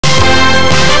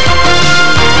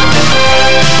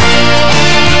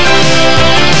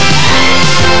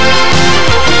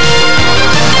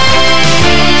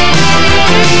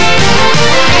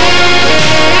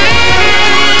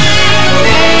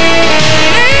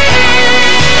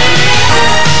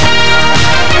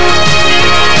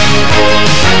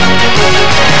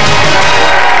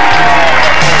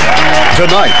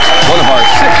Tonight, one of our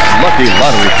 6 lucky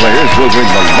lottery players will win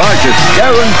the largest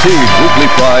guaranteed weekly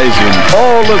prize in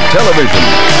all of television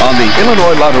on the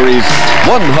Illinois Lottery's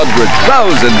 $100,000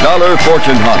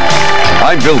 Fortune Hunt.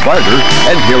 I'm Bill Barter,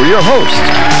 and here are your hosts,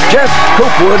 Jeff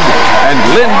Coopwood and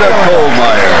Linda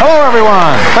Kohlmeyer. Hello,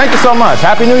 everyone. Thank you so much.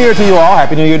 Happy New Year to you all.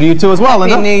 Happy New Year to you, too, as well,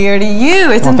 Linda. Happy New Year to you.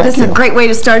 Isn't this a great way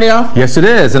to start it off? Yes, it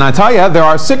is. And I tell you, there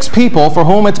are 6 people for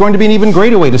whom it's going to be an even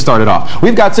greater way to start it off.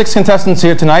 We've got 6 contestants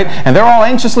here tonight, and they're all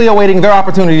anxiously awaiting their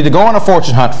opportunity to go on a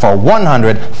fortune hunt for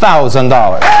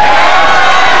 $100,000.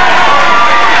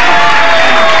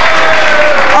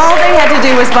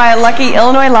 Do was buy a lucky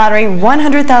Illinois Lottery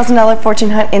 $100,000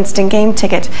 Fortune Hunt instant game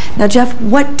ticket. Now, Jeff,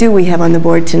 what do we have on the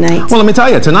board tonight? Well, let me tell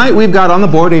you, tonight we've got on the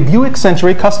board a Buick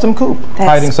Century custom coupe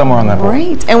hiding somewhere on that board.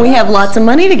 Great, and we have lots of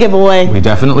money to give away. We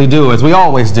definitely do, as we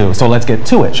always do. So let's get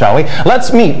to it, shall we?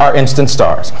 Let's meet our instant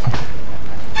stars.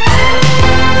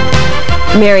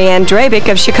 Ann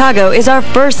Drabik of Chicago is our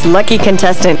first lucky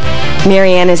contestant.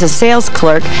 Ann is a sales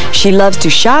clerk. She loves to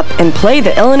shop and play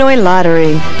the Illinois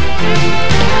Lottery.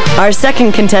 Our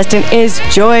second contestant is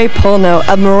Joy Polnow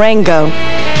of Marengo.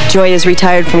 Joy is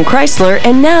retired from Chrysler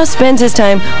and now spends his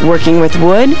time working with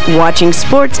wood, watching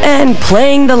sports, and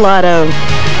playing the lotto.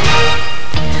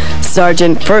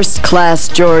 Sergeant First Class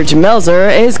George Melzer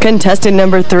is contestant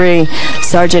number 3.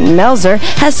 Sergeant Melzer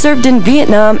has served in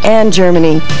Vietnam and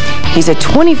Germany. He's a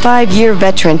 25-year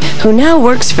veteran who now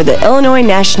works for the Illinois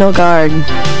National Guard.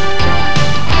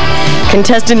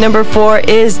 Contestant number 4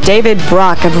 is David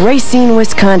Brack of Racine,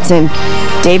 Wisconsin.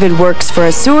 David works for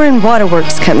a sewer and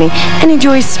waterworks company and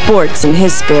enjoys sports in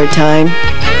his spare time.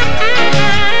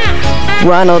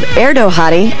 Ronald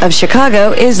Erdohaty of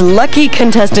Chicago is lucky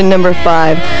contestant number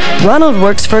 5. Ronald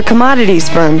works for a commodities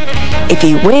firm. If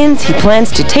he wins, he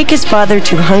plans to take his father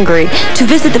to Hungary to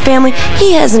visit the family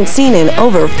he hasn't seen in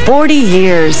over 40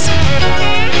 years.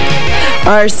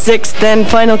 Our 6th and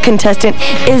final contestant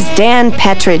is Dan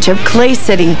Patridge of Clay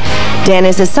City. Dan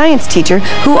is a science teacher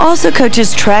who also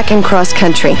coaches track and cross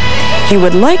country. He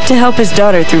would like to help his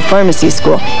daughter through pharmacy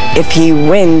school if he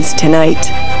wins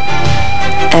tonight.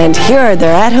 And here are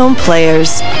their at-home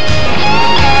players.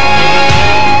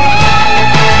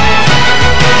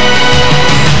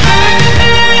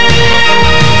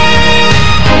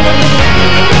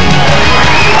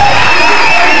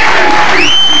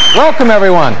 Welcome,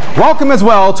 everyone. Welcome as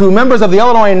well to members of the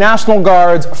Illinois National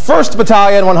Guard's 1st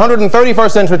Battalion,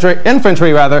 131st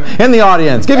Infantry, in the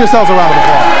audience. Give yourselves a round of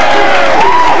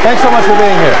applause. Thanks so much for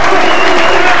being here.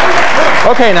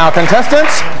 Okay, now,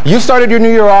 contestants, you started your new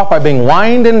year off by being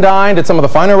wined and dined at some of the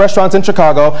finer restaurants in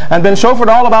Chicago and been chauffeured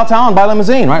all about town by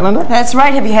limousine, right, Linda? That's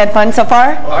right. Have you had fun so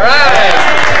far? All right.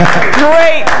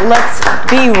 Great. Let's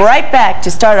be right back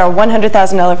to start our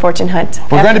 $100,000 Fortune Hunt.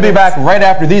 We're going to be back right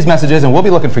after these messages, and we'll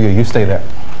be looking for you. You stay there.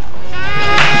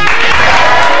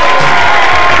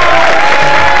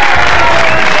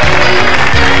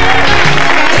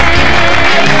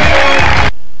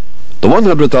 The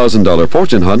 $100,000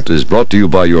 Fortune Hunt is brought to you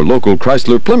by your local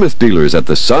Chrysler Plymouth dealers at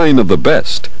the Sign of the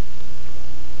Best.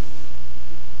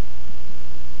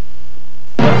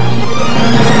 The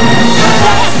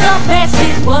best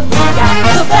is what we got.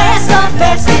 The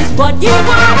best is what you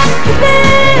want. The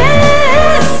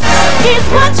best is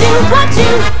what you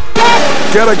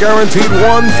get. Get a guaranteed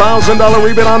 $1,000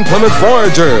 rebate on Plymouth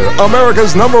Voyager,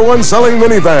 America's #1 selling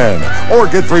minivan. Or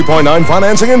get 3.9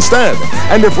 financing instead.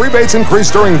 And if rebates increase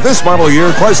during this model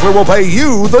year, Chrysler will pay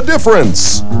you the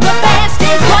difference. The best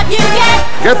is what you get.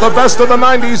 Get the best of the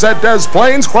 90s at Des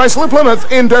Plaines Chrysler Plymouth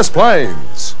in Des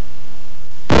Plaines.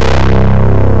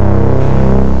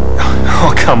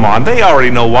 Oh, come on. They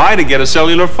already know why to get a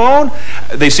cellular phone.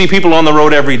 They see people on the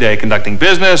road every day conducting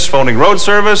business, phoning road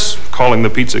service, calling the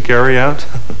pizza carryout.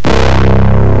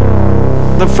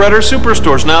 The Fredder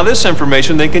Superstores. Now, this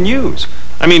information they can use.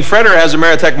 I mean, Fredder has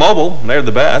Ameritech Mobile. They're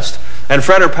the best. And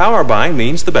Fredder Power Buying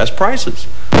means the best prices.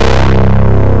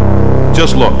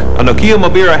 Just look. A Nokia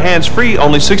Mobira hands-free,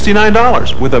 only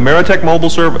 $69 with Ameritech Mobile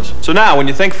service. So now, when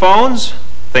you think phones,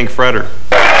 think Fredder.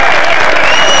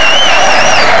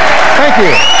 Thank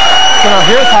you. So now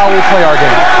here's how we play our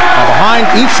game. Now behind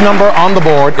each number on the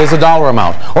board is a dollar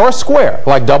amount, or a square,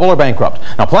 like double or bankrupt.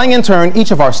 Now playing in turn,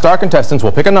 each of our star contestants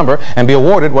will pick a number and be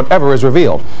awarded whatever is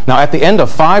revealed. Now at the end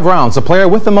of 5 rounds, the player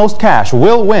with the most cash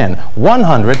will win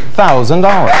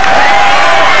 $100,000.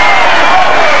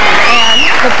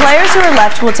 The players who are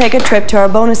left will take a trip to our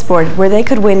bonus board where they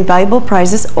could win valuable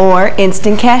prizes or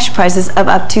instant cash prizes of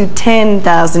up to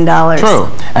 $10,000. True.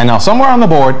 And now somewhere on the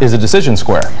board is a decision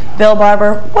square. Bill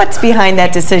Barber, what's behind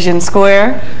that decision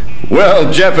square?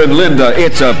 Well, Jeff and Linda,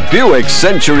 it's a Buick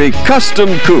Century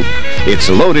Custom Coupe. It's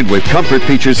loaded with comfort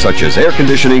features such as air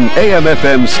conditioning,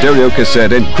 AM/FM stereo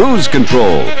cassette, and cruise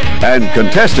control. And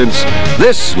contestants,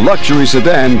 this luxury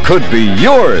sedan could be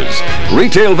yours.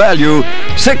 Retail value,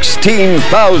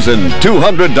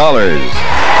 $16,200.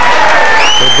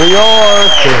 Could be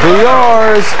yours. Could be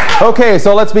yours. Okay,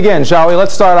 so let's begin, shall we?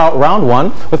 Let's start out round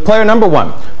one with player number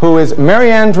one, who is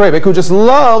Ann Drabik, who just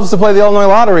loves to play the Illinois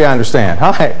Lottery, I understand.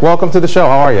 Hi, welcome to the show.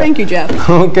 How are you? Thank you, Jeff.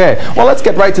 Okay, well, let's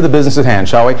get right to the business at hand,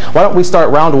 shall we? Why don't we start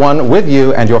round one with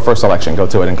you and your first selection. Go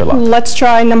to it and good luck. Let's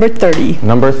try number 30.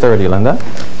 Number 30, Linda.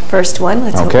 First one.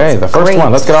 Let's hope Okay, it's the first great.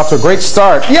 one. Let's get off to a great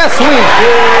start. Yes, we do.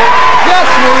 Yes,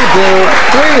 we do.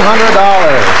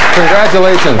 $300.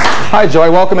 Congratulations. Hi, Joy.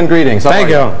 Welcome and greetings. Thank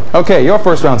you. Okay, your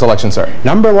first round selection, sir.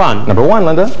 Number 1. Number 1,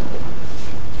 Linda.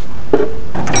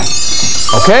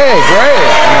 Okay, great.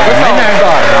 Not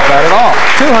bad at all.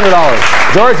 $200.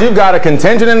 George, you've got a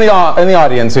contingent in the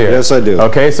audience here. Yes, I do.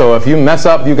 Okay, so if you mess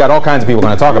up, you've got all kinds of people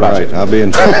going to talk about you. I'll be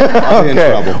in trouble. I'll be in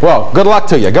trouble. Well, good luck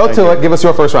to you. Go to it. Give us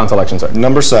your first round selection, sir.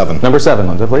 Number 7. Number 7,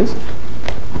 Linda, please.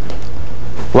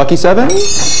 Lucky 7?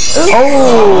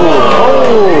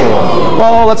 Oh!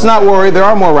 Well, let's not worry. There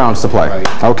are more rounds to play.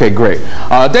 Right. Okay, great.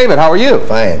 David, how are you?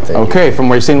 Fine, thank you. Okay,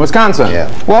 from Racine, Wisconsin. Yeah.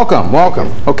 Welcome,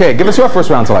 welcome. Okay, give us your first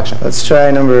round selection. Let's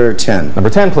try number 10. Number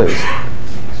 10, please.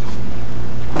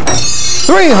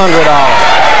 $300. Okay,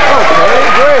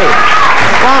 great.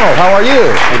 Ronald, how are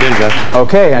you? How you doing, Jeff?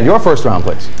 Okay, and your first round,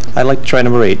 please. I'd like to try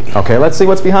number 8. Okay, let's see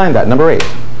what's behind that. Number 8.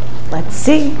 Let's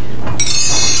see.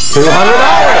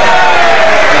 $200.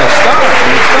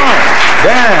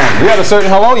 Dan, you had a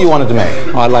certain hello you wanted to make.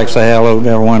 Well, I'd like to say hello to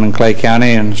everyone in Clay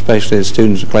County, and especially the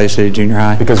students at Clay City Junior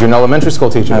High. Because you're an elementary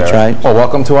school teacher. That's there. right. Well,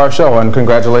 welcome to our show, and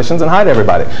congratulations, and hi to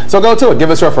everybody. So go to it.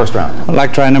 Give us your first round. I'd like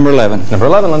to try number 11. Number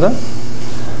 11, Linda.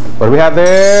 What do we have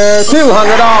there? $200. Okay,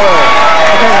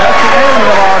 that's the end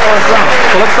of our first round.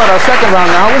 So let's start our second round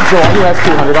now with Joel, who has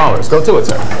 $200. Go to it,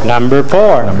 sir. Number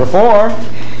 4. Number 4.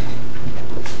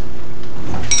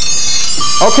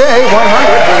 Okay,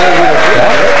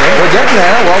 100. We're getting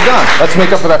there. Well done. Let's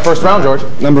make up for that first round, George.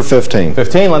 Number 15.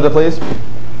 15, Linda, please. 200.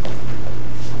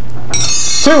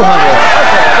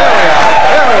 Okay,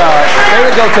 there we are. There we are. There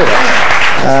we go to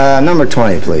it. Number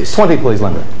 20, please. 20, please,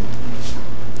 Linda.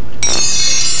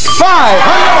 $500.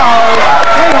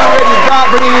 300. You've got,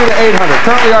 bringing you to 800.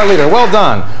 Currently our leader. Well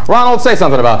done. Ronald, say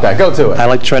something about that. Go to it. I'd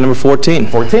like to try number 14.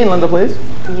 14, Linda, please.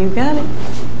 You got it.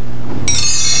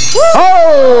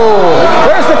 Oh!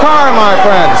 There's the car, my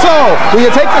friend. So, will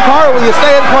you take the car or will you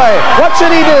stay and play? What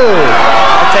should he do?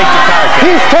 I'll take the car.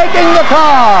 He's taking the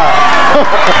car!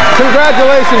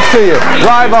 Congratulations to you.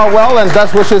 Drive well, and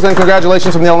best wishes and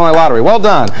congratulations from the Illinois Lottery. Well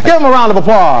done. Give him a round of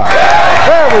applause.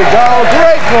 There we go.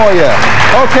 Great for you.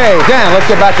 Okay, Dan,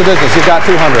 let's get back to business. You've got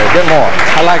 200. Get more.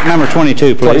 I'd like number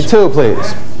 22, please. 22, please.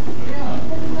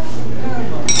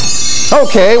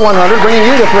 Okay, 100, bringing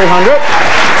you to 300.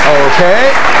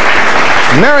 Okay.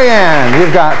 Marianne,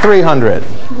 you've got 300.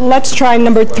 Let's try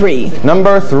number 3.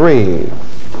 Number 3. $400.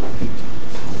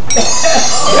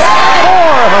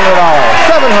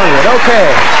 700.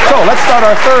 Okay. So let's start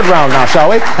our third round now, shall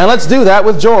we? And let's do that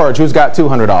with George, who's got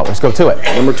 $200. Go to it.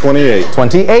 Number 28.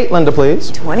 28, Linda, please.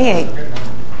 28. $300.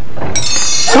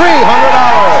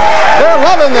 They're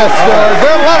loving this, George.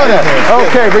 They're loving it.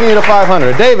 Okay, bringing you to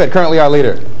 500. David, currently our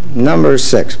leader. Number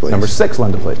 6, please. Number 6,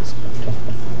 Linda, please.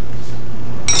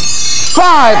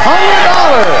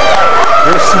 $500.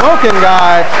 You're smoking,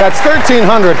 guy. That's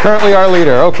 1,300. Currently our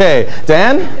leader. Okay,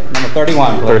 Dan. Number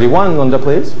 31, please. 31, Linda,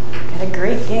 please. Got a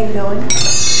great game going.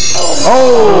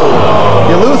 Oh!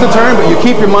 You lose the turn, but you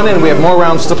keep your money, and we have more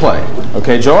rounds to play.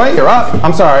 Okay, Joy, you're up.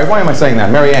 I'm sorry. Why am I saying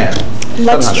that? Marianne.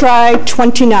 Let's try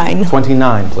 29.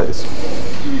 29, please.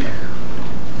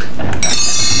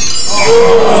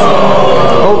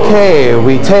 Okay,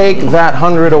 we take that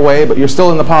 100 away, but you're still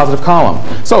in the positive column.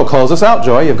 So close us out,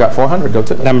 Joy. You've got 400. Go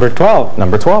to it. Number 12.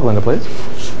 Number 12, Linda, please.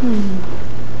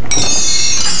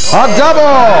 A double!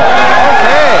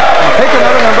 Okay. Now take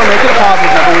another number, make it a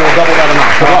positive number. We will double that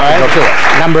amount. Good luck. Go to it.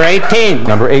 Number 18.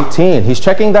 Number 18. He's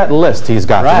checking that list he's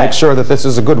got to make sure that this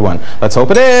is a good one. Let's hope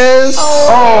it is.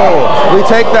 Oh, we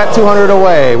take that 200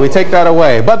 away. We take that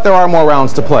away. But there are more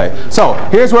rounds to play. So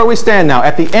here's where we stand now.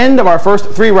 At the end of our first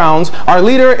 3 rounds, our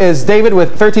leader is David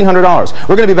with $1,300.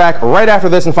 We're going to be back right after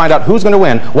this and find out who's going to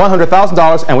win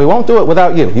 $100,000, and we won't do it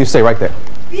without you. You stay right there.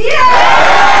 Yeah!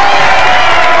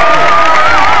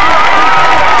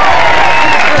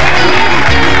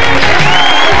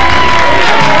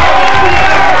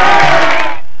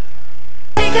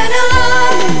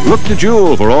 Look to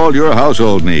Jewel for all your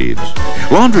household needs.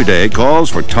 Laundry Day calls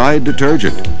for Tide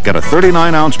detergent. Get a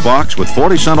 39-ounce box with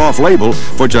 40-cent off label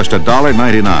for just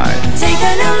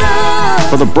 $1.99.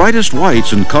 For the brightest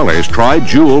whites and colors, try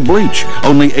Jewel Bleach,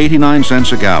 only 89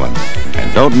 cents a gallon.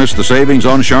 And don't miss the savings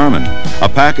on Charmin. A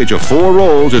package of 4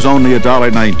 rolls is only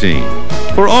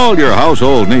 $1.19. For all your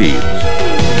household needs.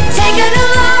 Taking a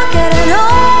look at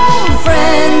an old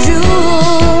friend, Jewel.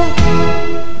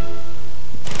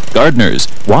 Gardeners,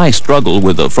 why struggle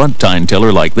with a front tine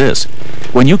tiller like this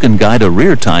when you can guide a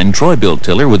rear tine Troy-Bilt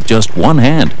tiller with just one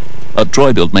hand? A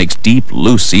Troy-Bilt makes deep,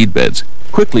 loose seed beds,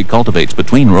 quickly cultivates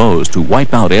between rows to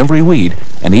wipe out every weed,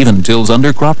 and even tills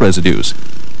under crop residues.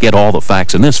 Get all the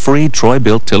facts in this free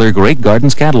Troy-Bilt Tiller Great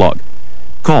Gardens catalog.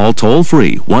 Call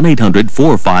toll-free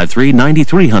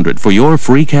 1-800-453-9300 for your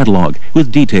free catalog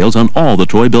with details on all the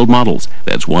Troy-Bilt models.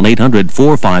 That's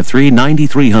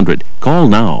 1-800-453-9300. Call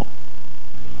now.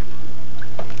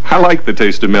 I like the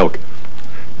taste of milk.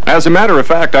 As a matter of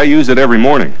fact, I use it every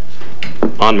morning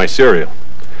on my cereal.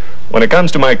 When it comes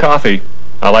to my coffee,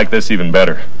 I like this even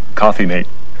better. Coffee Mate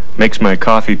makes my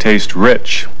coffee taste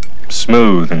rich,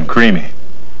 smooth, and creamy.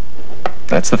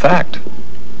 That's the fact.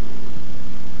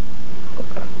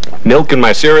 Milk in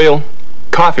my cereal,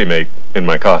 Coffee Mate in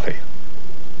my coffee.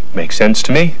 Makes sense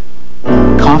to me.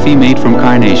 Coffee Mate from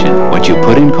Carnation. What you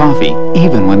put in coffee,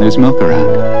 even when there's milk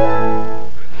around.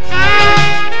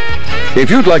 If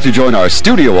you'd like to join our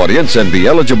studio audience and be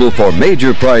eligible for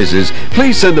major prizes,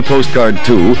 please send a postcard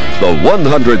to the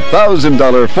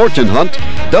 $100,000 Fortune Hunt,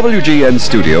 WGN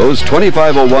Studios,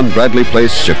 2501 Bradley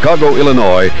Place, Chicago,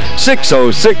 Illinois,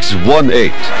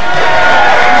 60618.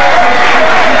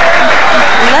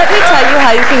 Let me tell you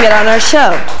how you can get on our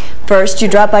show. First, you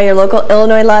drop by your local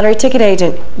Illinois Lottery ticket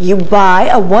agent. You buy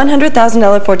a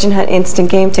 $100,000 Fortune Hunt instant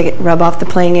game ticket, rub off the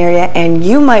playing area, and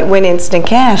you might win instant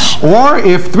cash. Or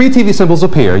if 3 TV symbols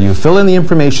appear, you fill in the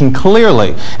information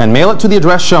clearly and mail it to the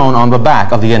address shown on the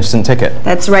back of the instant ticket.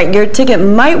 That's right. Your ticket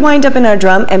might wind up in our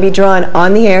drum and be drawn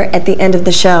on the air at the end of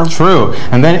the show. True.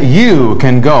 And then you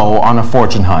can go on a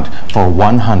fortune hunt for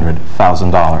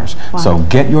 $100,000. Wow. So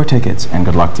get your tickets and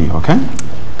good luck to you, okay?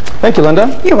 Thank you,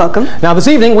 Linda. You're welcome. Now, this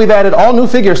evening, we've added all new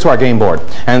figures to our game board.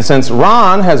 And since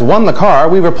Ron has won the car,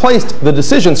 we replaced the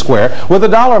decision square with a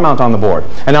dollar amount on the board.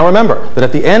 And now remember that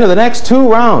at the end of the next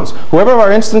 2 rounds, whoever of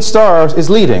our instant stars is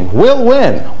leading will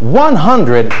win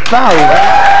 $100,000.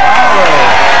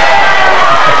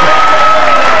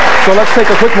 So let's take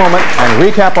a quick moment and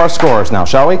recap our scores now,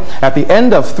 shall we? At the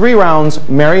end of 3 rounds,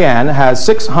 Marianne has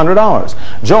 $600.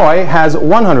 Joy has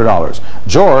 $100.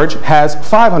 George has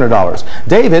 $500.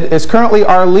 David is currently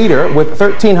our leader with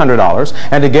 $1,300.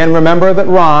 And again, remember that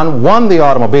Ron won the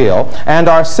automobile. And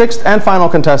our 6th and final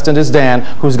contestant is Dan,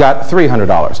 who's got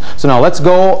 $300. So now let's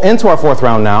go into our 4th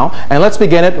round now, and let's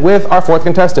begin it with our 4th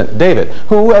contestant, David,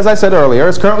 who, as I said earlier,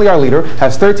 is currently our leader,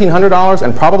 has $1,300,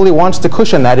 and probably wants to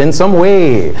cushion that in some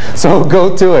way. So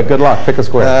go to it. Good luck. Pick a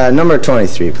square. Number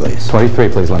 23, please. 23,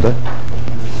 please, Linda.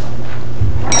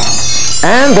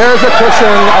 And there's a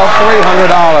cushion of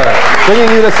 $300,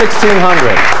 bringing you to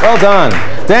 $1,600. Well done.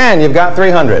 Dan, you've got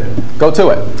 $300. Go to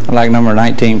it. I'd like number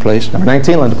 19, please. Number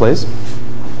 19, Linda, please. $300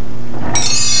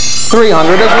 as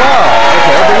well.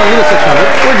 Okay, bringing you to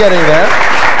 $600. We're getting there.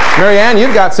 Marianne,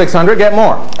 you've got $600. Get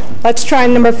more. Let's try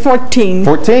number 14.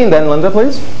 14, then, Linda,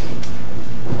 please.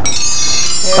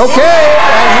 Okay,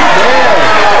 and you did.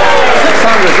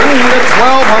 $600, bringing you to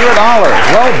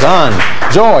 $1,200. Well done.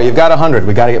 Joy, you've got 100.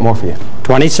 We got to get more for you.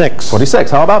 26.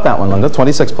 26. How about that one, Linda?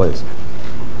 26, please.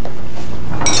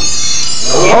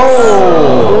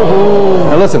 Oh!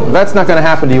 Now listen, that's not going to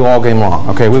happen to you all game long.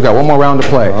 Okay, we've got one more round to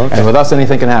play, and with us,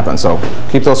 anything can happen. So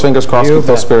keep those fingers crossed. Keep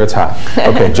those spirits high.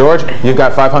 Okay, George, you've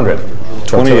got 500.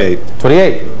 28.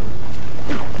 28.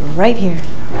 Right here.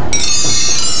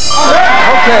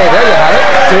 Okay, there you have it.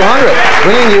 200,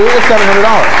 bringing you to $700.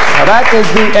 Now that is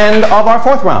the end of our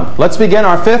 4th round. Let's begin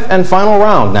our 5th and final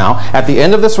round now. At the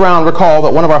end of this round, recall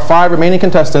that one of our 5 remaining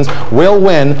contestants will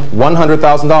win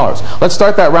 $100,000. Let's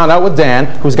start that round out with Dan,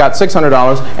 who's got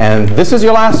 $600, and this is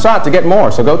your last shot to get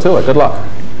more, so go to it. Good luck.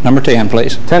 Number 10,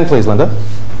 please. 10, please, Linda.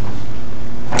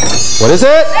 What is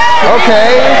it?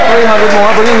 Okay, 300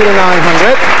 more, bringing you to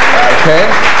 900. Okay.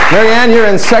 Marianne, you're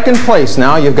in 2nd place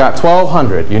now.'ve got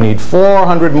 1,200. You need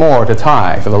 400 more to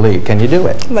tie for the lead. Can you do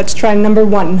it? Let's try number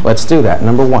 1. Let's do that.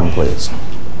 Number 1, please.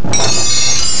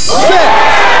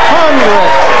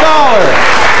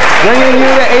 $600. bringing you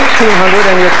to 1,800,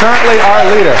 and you're currently our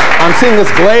leader. I'm seeing this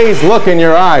glazed look in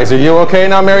your eyes. Are you okay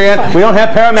now, Marianne? We don't have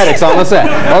paramedics on the set.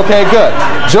 Okay, good.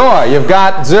 Joy, you've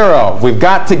got 0. We've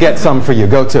got to get some for you.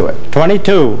 Go to it.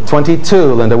 22.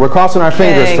 22, Linda. We're crossing our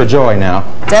fingers for Joy now.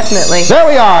 Definitely. There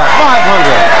we are,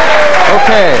 500.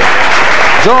 Okay.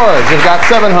 George, you've got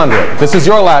 700. This is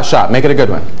your last shot. Make it a good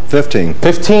one. 15.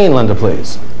 15, Linda,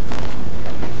 please.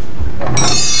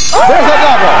 There's a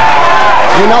double.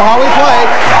 You know how we play.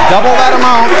 Double that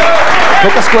amount.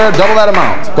 Pick a square, double that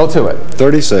amount. Go to it.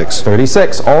 36.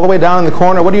 36. All the way down in the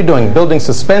corner. What are you doing? Building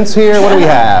suspense here? What do we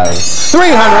have?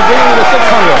 300, bringing you to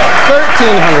 600.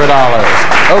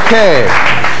 $1,300. Okay.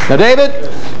 Now, David,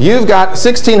 you've got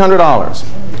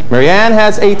 $1,600. Marianne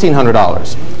has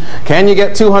 $1,800. Can you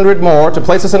get 200 more to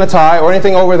place us in a tie or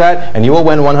anything over that, and you will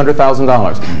win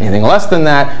 $100,000. Anything less than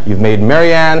that, you've made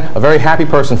Marianne a very happy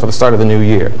person for the start of the new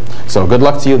year. So good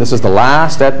luck to you. This is the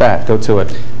last at bat. Go to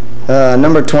it.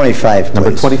 Number 25, please.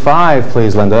 Number 25,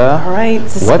 please, Linda. All right,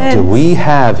 suspense. What do we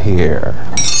have here?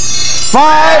 $500,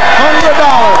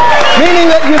 meaning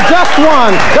that you just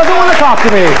won. Doesn't want to talk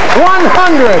to me.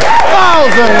 $100,000.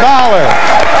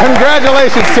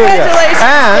 Congratulations to you.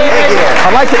 And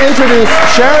I'd like to introduce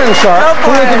Sharon Sharp,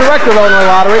 who is the director of the Illinois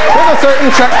Lottery, with a certain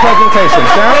check presentation.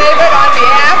 Sharon? David, on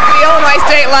behalf of the Illinois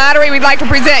State Lottery, we'd like to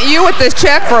present you with this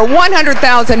check for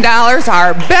 $100,000.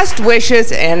 Our best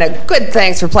wishes and a good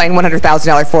thanks for playing $100,000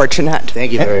 fortune hunt.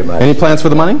 Thank you very much. Any plans for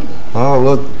the money? Oh,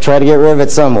 we'll try to get rid of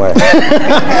it somewhere.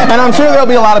 And I'm sure there'll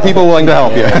be a lot of people willing to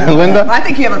help you. Linda? I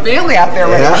think you have a family out there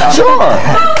right now. Sure.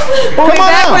 We'll be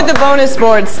back with the bonus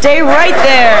board. Stay right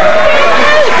there.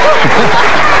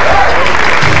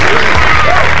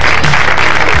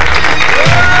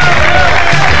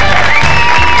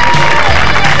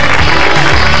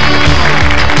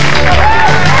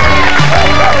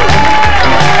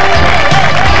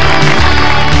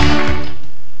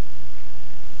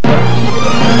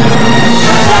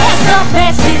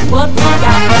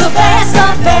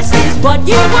 What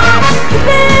you want,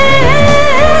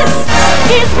 this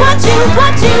is what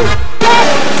you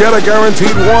get. Get a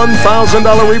guaranteed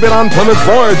 $1,000 rebate on Plymouth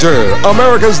Voyager,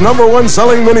 America's #1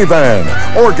 selling minivan.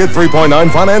 Or get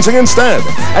 3.9 financing instead.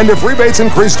 And if rebates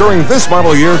increase during this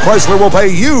model year, Chrysler will pay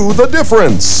you the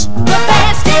difference. The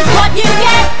best is what you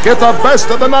get. Get the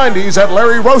best of the 90s at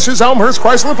Larry Roche's Elmhurst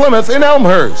Chrysler Plymouth in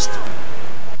Elmhurst.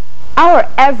 Our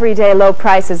everyday low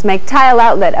prices make Tile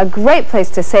Outlet a great place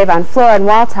to save on floor and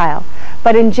wall tile.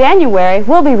 But in January,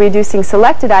 we'll be reducing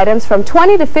selected items from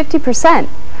 20 to 50%.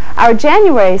 Our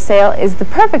January sale is the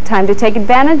perfect time to take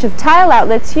advantage of Tile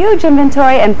Outlet's huge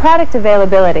inventory and product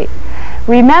availability.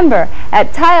 Remember,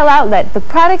 at Tile Outlet, the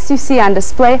products you see on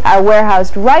display are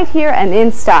warehoused right here and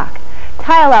in stock.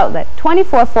 Tile Outlet,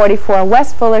 2444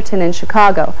 West Fullerton in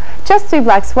Chicago, just 3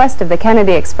 blocks west of the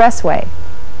Kennedy Expressway.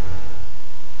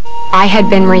 I had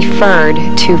been referred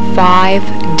to 5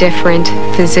 different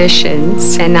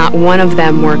physicians, and not one of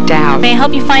them worked out. May I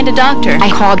help you find a doctor? I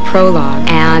called Prologue,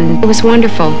 and it was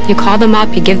wonderful. You call them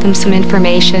up, you give them some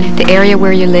information, the area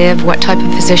where you live, what type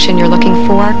of physician you're looking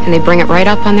for, and they bring it right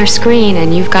up on their screen,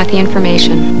 and you've got the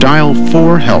information. Dial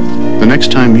 4Health the next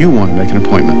time you want to make an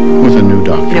appointment with a new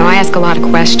doctor. You know, I ask a lot of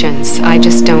questions.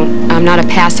 I'm not a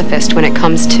pacifist when it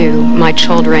comes to my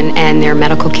children and their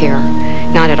medical care.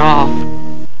 Not at all.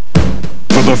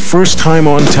 For the first time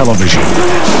on television,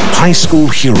 high school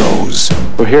heroes.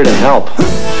 We're here to help.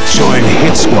 Join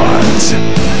hit squads.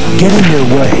 Get in their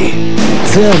way.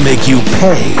 They'll make you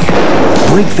pay.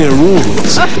 Break their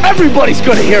rules. Everybody's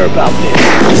going to hear about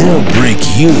this. They'll break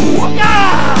you.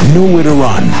 Nowhere to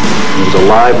run. He was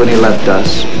alive when he left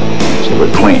us, so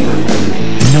we're clean.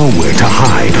 Nowhere to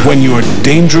hide when you're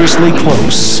dangerously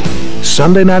close.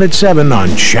 Sunday night at 7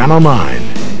 on Channel 9.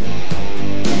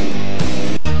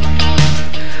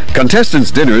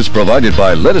 Contestants' dinners provided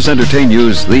by Let Us Entertain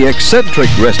You's The Eccentric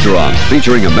Restaurant,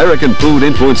 featuring American food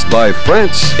influenced by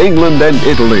France, England, and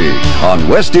Italy on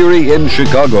West Erie in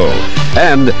Chicago.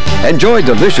 And enjoy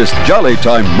delicious Jolly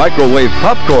Time microwave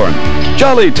popcorn.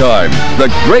 Jolly Time,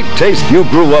 the great taste you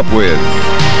grew up with.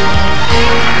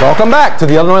 Welcome back to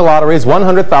the Illinois Lottery's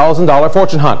 $100,000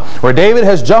 fortune hunt, where David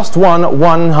has just won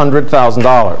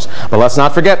 $100,000. But let's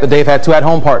not forget that Dave had 2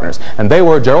 at-home partners, and they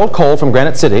were Gerald Cole from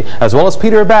Granite City, as well as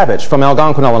Peter Babich from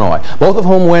Algonquin, Illinois, both of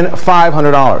whom win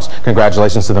 $500.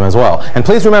 Congratulations to them as well. And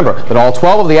please remember that all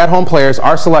 12 of the at-home players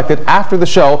are selected after the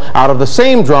show out of the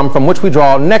same drum from which we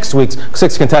draw next week's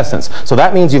 6 contestants. So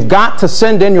that means you've got to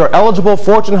send in your eligible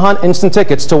fortune hunt instant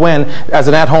tickets to win as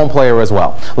an at-home player as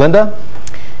well. Linda?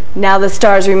 Now the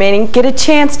stars remaining get a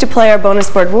chance to play our bonus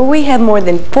board where we have more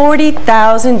than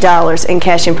 $40,000 in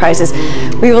cash and prizes.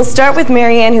 We will start with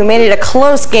Marianne, who made it a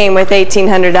close game with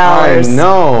 $1,800.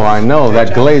 I know.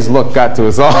 That glazed look got to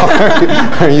us all.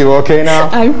 Are you okay now?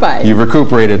 I'm fine. You've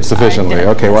recuperated sufficiently.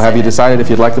 Okay, well, have you decided if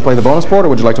you'd like to play the bonus board, or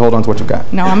would you like to hold on to what you've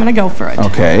got? No, I'm going to go for it.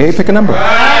 Okay, pick a number.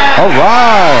 All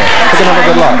right. Pick a number,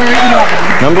 good luck.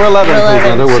 Number 11, please,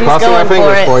 Linda. We're crossing our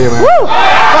fingers for you, man. Woo!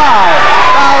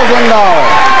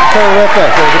 $5,000.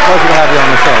 Terrific. It was a pleasure to have you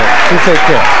on the show. You take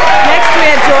care. Next we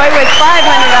have Joy with $500.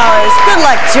 Good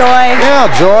luck, Joy. Yeah,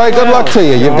 Joy, good luck to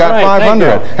you. You've got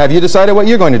 $500. Have you decided what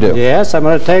you're going to do? Yes, I'm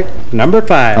going to take number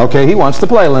 5. Okay, he wants to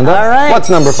play, Linda. All right. What's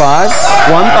number 5?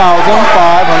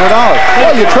 $1,500.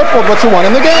 Well, you tripled what you won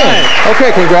in the game.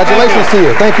 Okay, congratulations to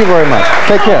you. Thank you very much.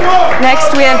 Take care.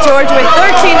 Next we have George with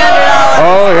 $1,300.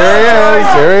 Oh, here he is.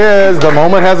 Here he is. The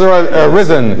moment has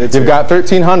arisen. You've got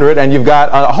 $1,300, and you've got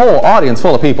a whole audience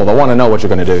full of people that want to know what you're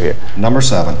going to do here. Number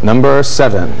 7. Number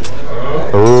 7.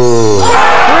 Ooh. $3,000.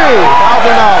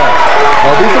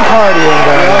 There'll be some partying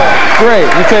going on. Great.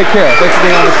 You take care. Thanks for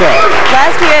being on the show.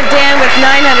 Last we have Dan with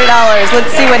 $900.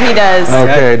 Let's see what he does.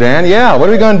 Okay, Dan. Yeah. What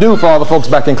are we going to do for all the folks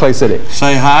back in Clay City?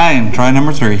 Say hi and try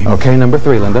number 3. Okay, number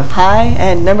 3, Linda. Hi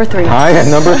and number 3. Hi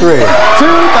and number 3. $2,000.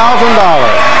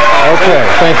 Okay,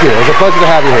 thank you. It was a pleasure to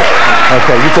have you here.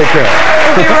 Okay, you take care.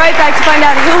 We'll be right back to find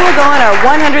out who will go on our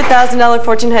 $100,000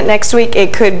 fortune hunt next week.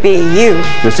 It could be you.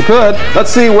 Yes, it could.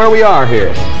 Let's see where we are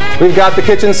here. We've got the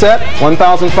kitchen set,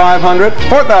 $1,500,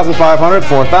 $4,500,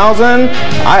 $4,000.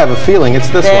 I have a feeling it's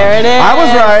this one. There it is. I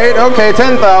was right. Okay,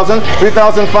 $10,000,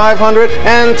 $3,500,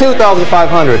 and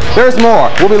 $2,500. There's more.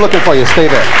 We'll be looking for you. Stay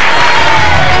there.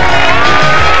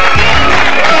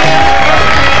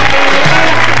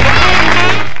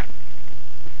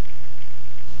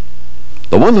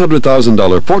 The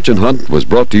 $100,000 fortune hunt was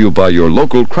brought to you by your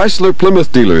local Chrysler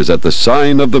Plymouth dealers at the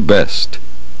sign of the best.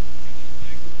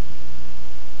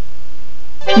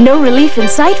 No relief in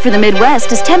sight for the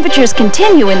Midwest as temperatures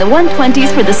continue in the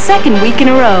 120s for the second week in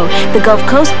a row. The Gulf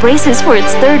Coast braces for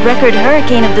its 3rd record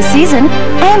hurricane of the season,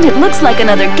 and it looks like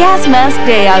another gas mask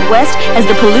day out west as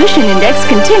the pollution index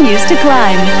continues to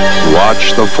climb.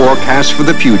 Watch the forecast for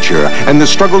the future and the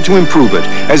struggle to improve it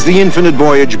as the Infinite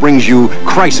Voyage brings you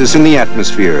Crisis in the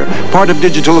Atmosphere, part of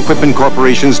Digital Equipment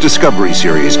Corporation's Discovery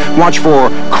Series. Watch for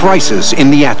Crisis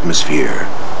in the Atmosphere.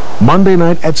 Monday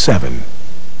night at 7.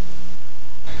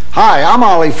 Hi, I'm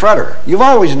Ollie Fretter. You've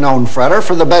always known Fretter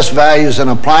for the best values in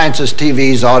appliances,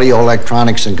 TVs, audio,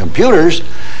 electronics, and computers.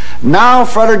 Now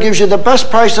Fretter gives you the best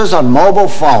prices on mobile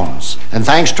phones. And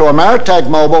thanks to Ameritech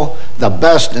Mobile, the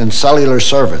best in cellular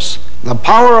service. The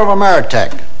power of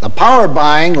Ameritech, the power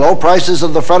buying low prices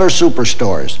of the Fretter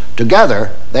superstores.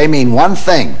 Together, they mean one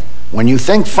thing. When you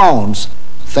think phones,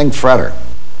 think Fretter.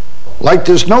 Like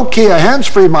this Nokia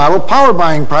hands-free model, power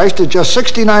buying priced at just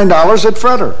 $69 at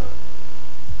Fretter.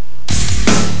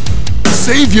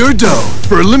 Save your dough.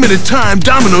 For a limited time,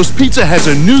 Domino's Pizza has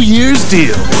a New Year's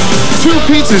deal. 2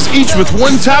 pizzas each with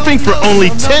 1 topping for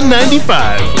only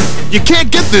 $10.95. You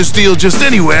can't get this deal just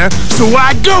anywhere, so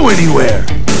why go anywhere?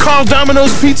 Call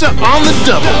Domino's Pizza on the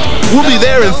double. We'll be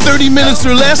there in 30 minutes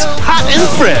or less, hot and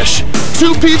fresh.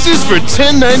 2 pizzas for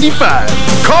 $10.95.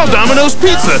 Call Domino's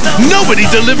Pizza. Nobody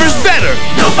delivers better.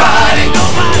 Nobody.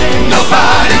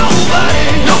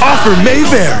 Offer may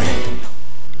vary.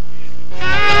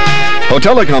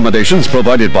 Hotel accommodations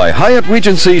provided by Hyatt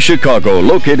Regency Chicago,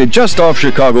 located just off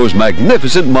Chicago's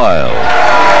Magnificent Mile.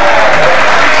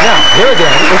 Now, here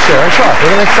again is Sharon Sharp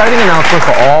with an exciting announcement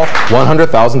for all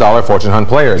 $100,000 fortune hunt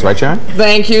players. Right, Sharon?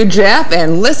 Thank you, Jeff.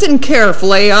 And listen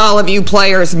carefully, all of you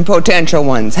players and potential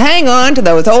ones. Hang on to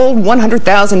those old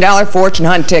 $100,000 fortune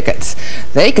hunt tickets.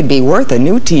 They could be worth a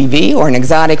new TV or an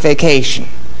exotic vacation.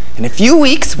 In a few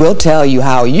weeks, we'll tell you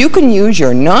how you can use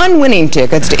your non-winning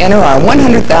tickets to enter our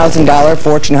 $100,000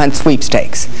 Fortune Hunt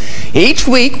sweepstakes. Each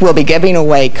week, we'll be giving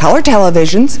away color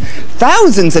televisions,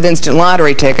 thousands of instant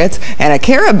lottery tickets, and a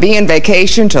Caribbean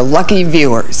vacation to lucky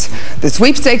viewers. The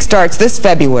sweepstakes starts this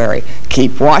February.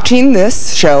 Keep watching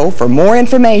this show for more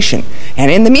information. And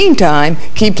in the meantime,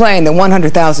 keep playing the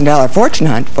 $100,000 Fortune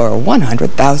Hunt for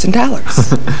 $100,000.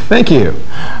 Thank you.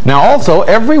 Now, also,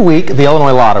 every week, the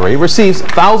Illinois Lottery receives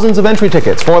thousands of entry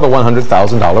tickets for the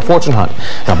 $100,000 Fortune Hunt.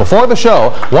 Now, before the show,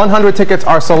 100 tickets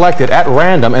are selected at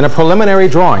random in a preliminary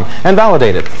drawing and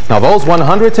validated. Now, those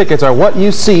 100 tickets are what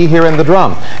you see here in the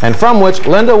drum, and from which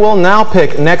Linda will now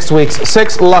pick next week's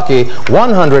 6 lucky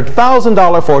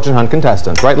 $100,000 Fortune Hunt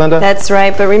contestants. Right, Linda? That's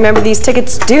right, but remember, these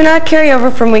tickets do not carry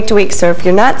over from week to week, so if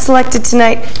you're not selected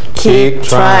tonight, keep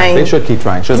trying. They should keep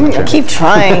trying, shouldn't they? Keep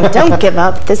trying. Don't give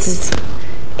up.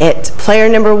 it. Player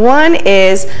number 1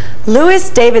 is Louis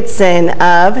Davidson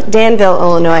of Danville,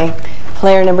 Illinois.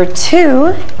 Player number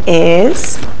 2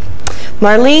 is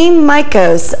Marlene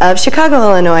Mikos of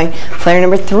Chicago, Illinois. Player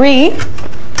number 3,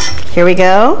 here we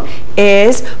go,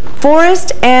 is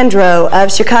Forrest Andro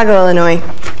of Chicago, Illinois.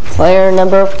 Player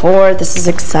number 4, this is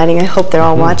exciting, I hope they're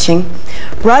all watching.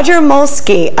 Roger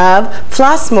Molsky of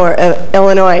Flossmoor,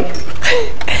 Illinois.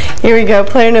 Here we go,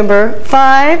 player number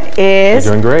 5 is...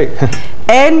 You're doing great.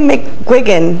 Ed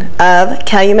McGuigan of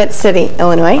Calumet City,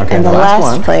 Illinois. Okay, and the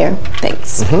last player,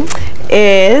 thanks,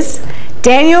 is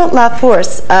Daniel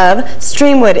LaForce of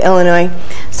Streamwood, Illinois.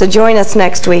 So join us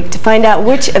next week to find out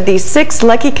which of these 6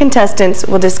 lucky contestants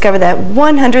will discover that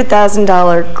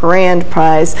 $100,000 grand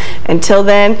prize. Until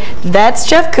then, that's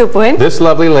Jeff Coopwood. This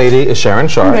lovely lady is Sharon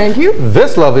Sharp. Thank you.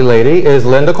 This lovely lady is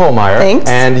Linda Kohlmeyer. Thanks.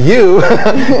 And you,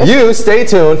 you stay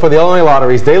tuned for the Illinois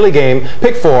Lottery's daily game,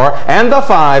 Pick 4, and the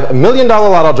 $5 million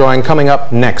lotto drawing coming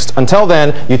up next. Until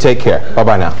then, you take care.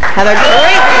 Bye-bye now. Have a great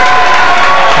week.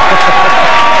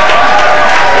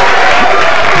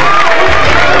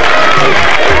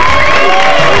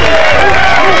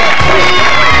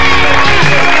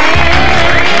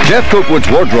 Jeff Coopwood's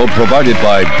wardrobe provided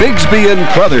by Bigsby and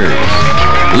Crothers.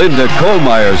 Linda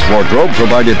Kohlmeyer's wardrobe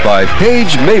provided by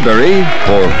Paige Mayberry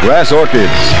for Grass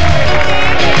Orchids.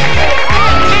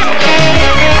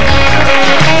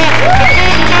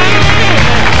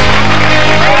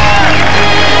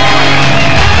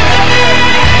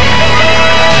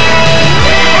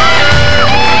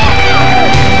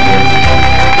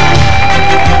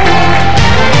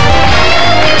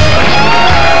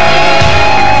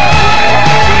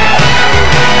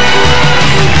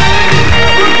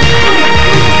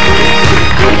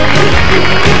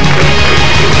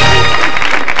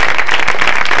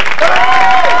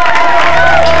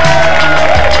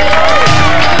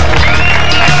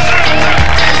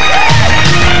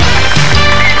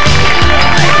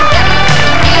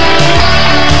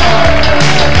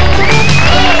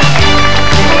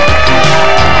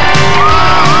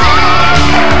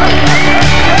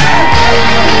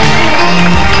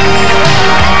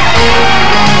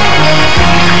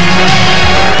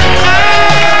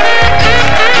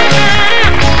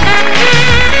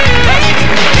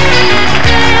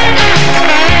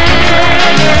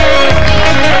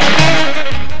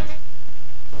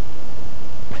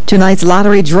 Tonight's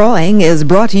lottery drawing is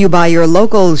brought to you by your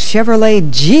local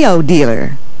Chevrolet Geo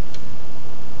dealer.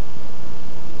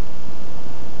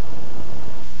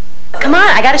 Come on,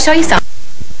 I gotta show you something.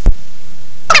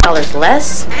 $1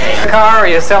 less. The car are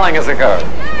you selling us a car?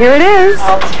 Here it is.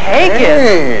 I'll take it.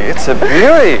 Hey, it's a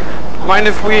beauty. Mind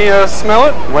if we smell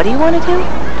it? What do you want to do?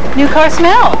 New car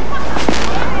smell.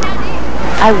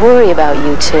 I worry about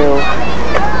you two.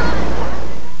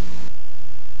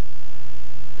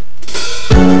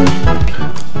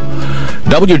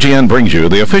 WGN brings you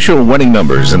the official winning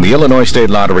numbers in the Illinois State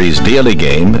Lottery's daily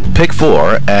game, Pick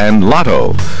 4 and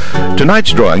Lotto.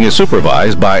 Tonight's drawing is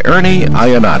supervised by Ernie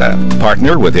Ionata,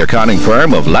 partner with the accounting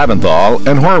firm of Laventhal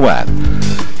and Horwath.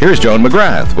 Here's Joan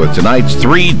McGrath with tonight's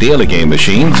 3 daily game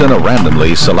machines in a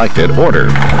randomly selected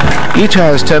order. Each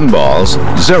has 10 balls,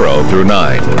 0 through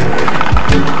 9.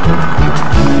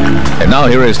 And now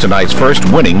here is tonight's first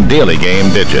winning daily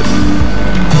game digit.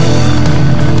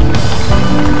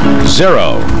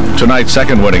 0. Tonight's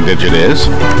second winning digit is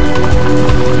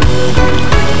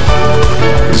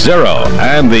 0.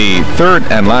 And the third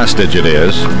and last digit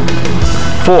is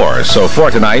 4. So for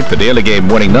tonight, the daily game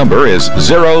winning number is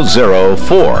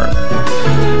 004.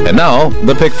 And now,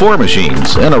 the Pick 4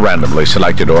 machines in a randomly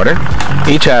selected order.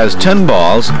 Each has 10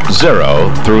 balls,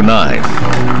 0 through 9.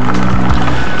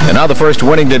 And now the first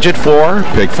winning digit for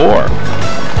Pick 4.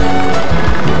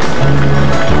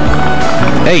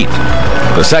 8.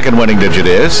 The second winning digit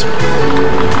is 3.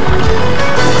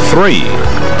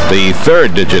 The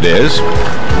third digit is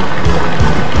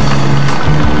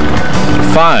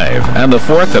 5. And the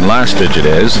fourth and last digit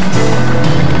is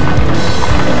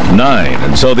 9.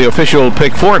 And so the official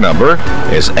Pick 4 number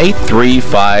is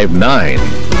 8359.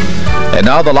 And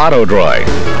now the Lotto drawing.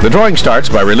 The drawing starts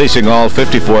by releasing all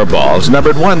 54 balls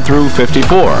numbered 1 through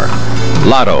 54.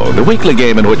 Lotto, the weekly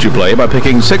game in which you play by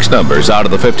picking 6 numbers out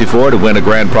of the 54 to win a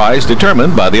grand prize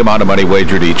determined by the amount of money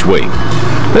wagered each week.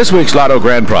 This week's Lotto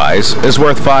grand prize is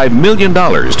worth $5 million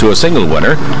to a single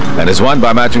winner and is won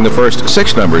by matching the first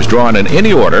 6 numbers drawn in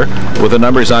any order with the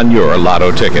numbers on your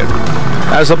Lotto ticket.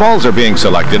 As the balls are being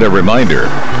selected, a reminder,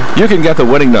 you can get the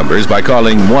winning numbers by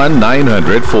calling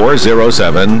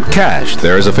 1-900-407-CASH.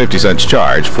 There is a 50-cent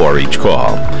charge for each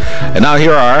call. And now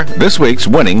here are this week's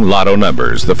winning Lotto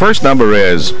numbers. The first number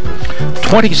is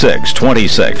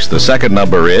 2626. The second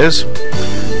number is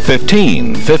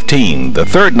 15, 15. The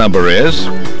third number is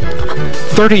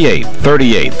 38,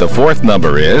 38. The fourth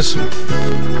number is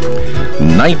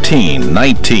 19,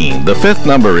 19. The fifth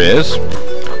number is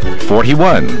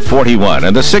 41, 41.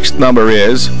 And the sixth number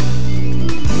is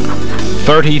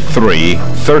 33,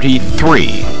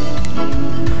 33.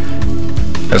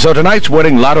 And so tonight's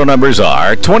winning lotto numbers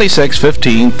are 26,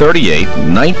 15, 38,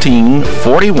 19,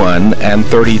 41, and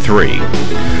 33.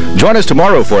 Join us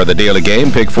tomorrow for the daily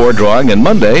game, Pick 4 drawing, and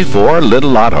Monday for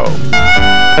Little Lotto.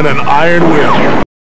 And an iron will.